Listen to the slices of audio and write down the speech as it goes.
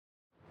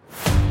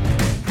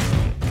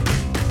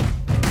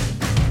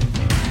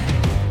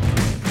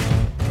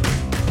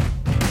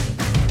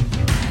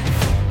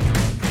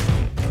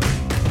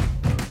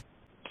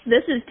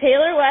This is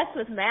Taylor West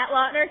with Matt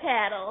Lautner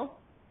Cattle.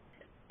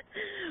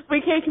 We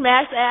kicked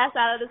Matt's ass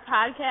out of this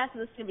podcast, and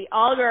this is going to be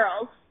all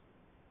girls.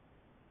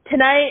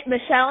 Tonight,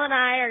 Michelle and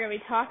I are going to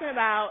be talking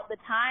about the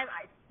time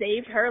I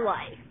saved her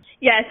life.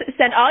 Yes,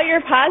 send all your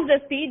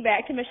positive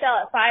feedback to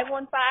Michelle at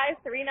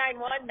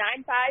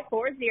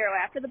 515-391-9540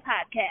 after the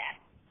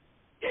podcast.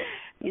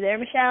 You there,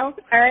 Michelle?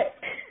 All right.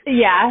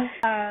 Yeah.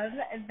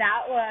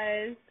 That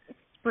was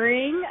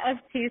spring of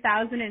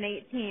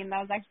 2018. That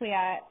was actually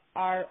at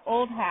our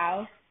old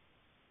house.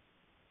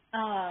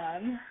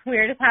 We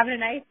were just having a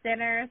nice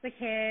dinner with the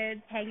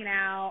kids, hanging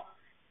out.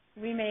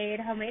 We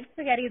made homemade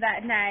spaghetti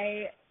that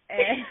night.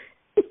 And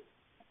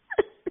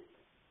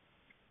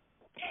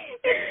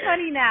it's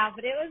funny now,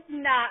 but it was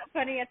not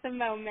funny at the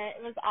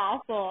moment. It was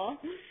awful.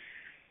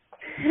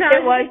 And I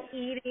was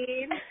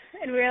eating,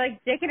 and we were like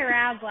dicking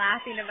around,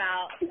 laughing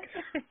about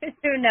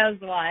who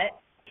knows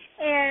what.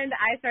 And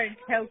I started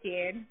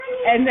choking.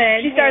 And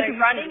then she starts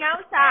running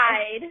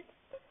outside.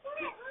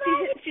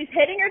 She's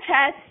hitting her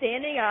chest,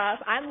 standing up.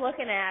 I'm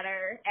looking at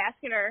her,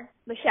 asking her,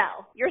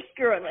 Michelle, you're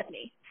screwing with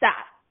me.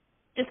 Stop.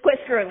 Just quit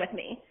screwing with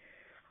me.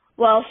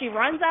 Well, she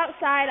runs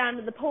outside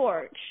onto the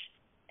porch,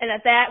 and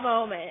at that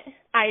moment,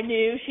 I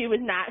knew she was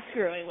not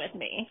screwing with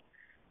me.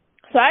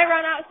 So I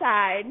run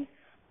outside.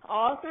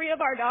 All three of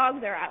our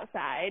dogs are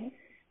outside,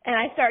 and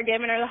I start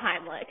giving her the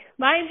Heimlich.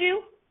 Mind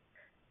you,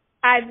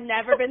 I've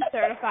never been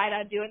certified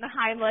on doing the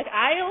Heimlich.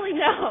 I only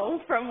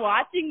know from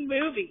watching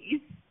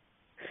movies.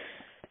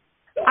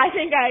 I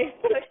think I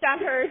pushed on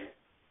her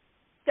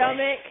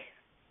stomach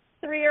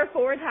 3 or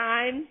 4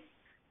 times.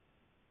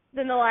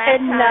 Then the last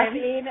time,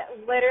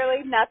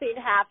 literally nothing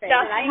happened.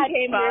 Nothing and I had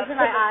came tears up in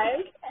my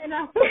eyes, and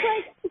I was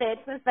like,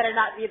 bitch, this better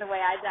not be the way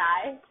I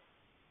die.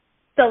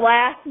 The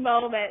last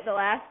moment, the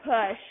last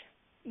push,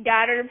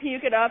 got her to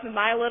puke it up, and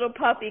my little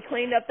puppy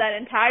cleaned up that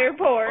entire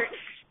porch.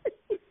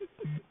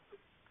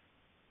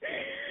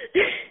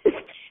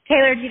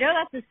 Taylor, do you know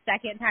that's the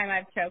second time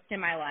I've choked in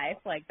my life?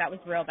 Like, that was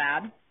real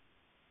bad.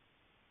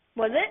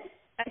 Was it?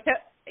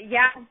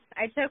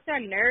 I choked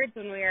on Nerds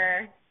when we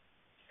were...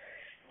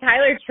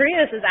 Tyler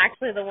Trios is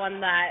actually the one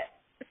that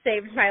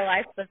saved my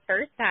life the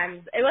first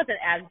time. It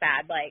wasn't as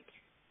bad. Like,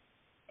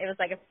 it was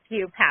like a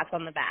few pats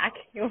on the back.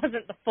 It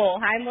wasn't the full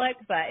Heimlich,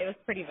 but it was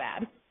pretty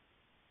bad.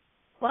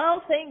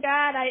 Well, thank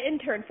God I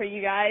interned for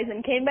you guys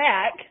and came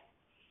back.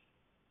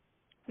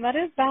 That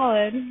is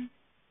valid.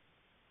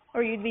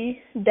 Or you'd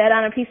be dead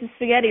on a piece of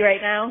spaghetti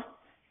right now.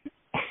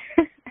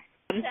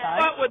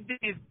 What would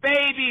these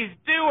babies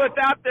do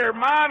without their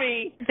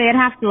mommy? They'd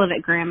have to live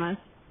at Grandma's.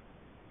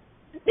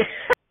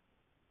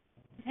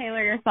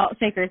 Taylor, your salt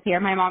shaker's here.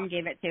 My mom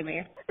gave it to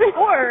me.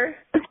 Or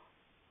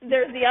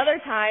there's the other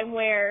time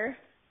where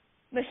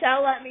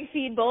Michelle let me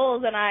feed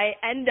bulls and I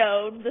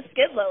endoed the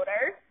skid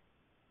loader.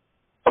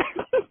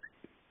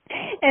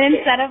 And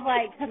instead of,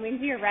 like, coming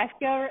to your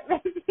rescue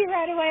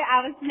right away,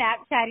 I was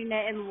Snapchatting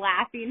it and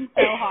laughing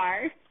so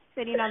hard,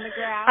 sitting on the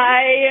ground.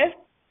 I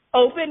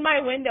opened my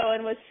window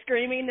and was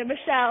screaming to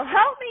Michelle,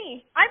 help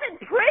me, I'm in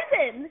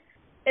prison.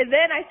 And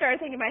then I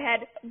started thinking in my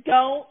head,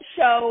 don't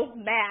show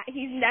Matt.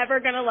 He's never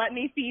going to let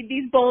me feed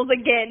these bulls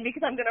again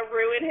because I'm going to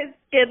ruin his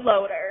skid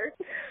loader.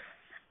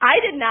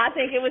 I did not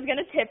think it was going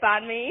to tip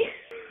on me.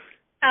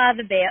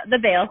 The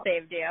bail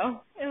saved you.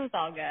 It was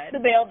all good.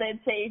 The bail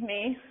did save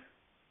me.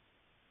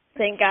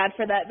 Thank God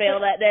for that bail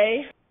that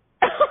day.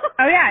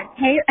 Oh, yeah.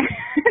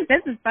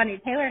 This is funny.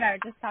 Taylor and I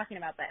were just talking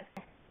about this.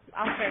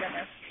 I'll share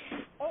this.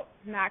 Oh,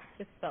 Max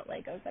just spilled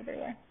Legos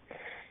everywhere.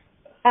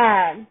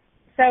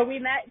 So we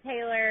met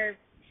Taylor.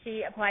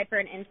 She applied for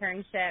an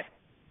internship,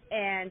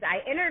 and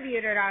I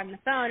interviewed her on the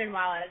phone, and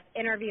while I was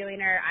interviewing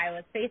her, I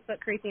was Facebook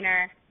creeping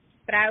her,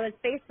 but I was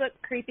Facebook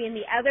creeping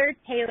the other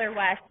Taylor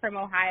West from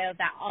Ohio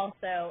that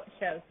also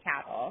shows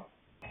cattle.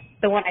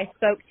 The one I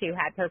spoke to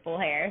had purple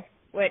hair,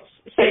 which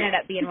she ended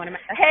up being one of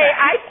my best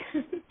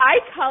friends. I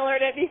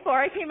colored it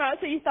before I came out,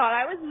 so you thought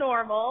I was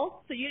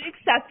normal, so you'd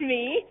accept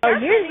me.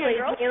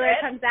 Usually Taylor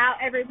comes out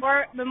every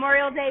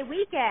Memorial Day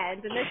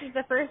weekend, and this is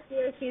the first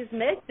year she's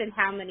missed in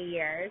how many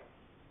years?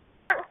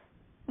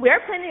 We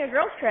are planning a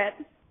girls' trip.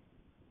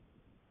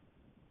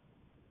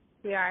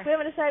 We are. We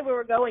haven't decided where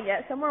we're going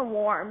yet. Somewhere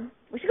warm.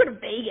 We should go to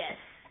Vegas.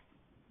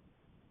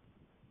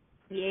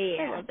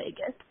 Yeah. I love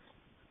Vegas.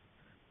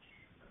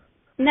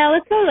 No,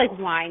 let's go to, like,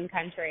 wine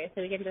country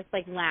so we can just,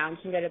 like, lounge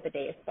and go to the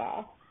day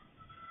spa.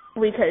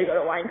 We could go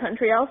to wine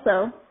country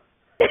also.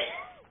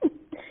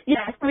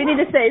 Yes, we need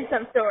to save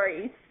some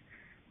stories.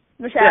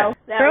 Michelle,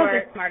 that girls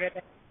works. are smarter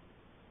than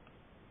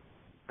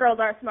Girls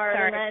are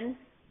smarter than men.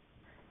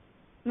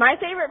 My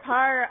favorite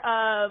part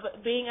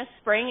of being a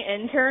spring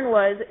intern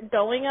was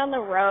going on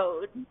the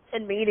road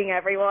and meeting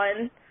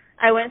everyone.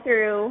 I went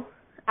through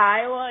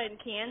Iowa and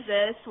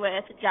Kansas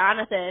with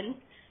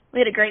Jonathan. We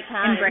had a great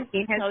time. And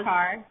breaking his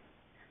car.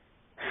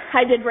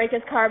 I did break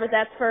his car, but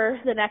that's for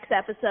the next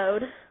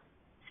episode.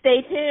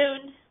 Stay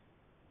tuned.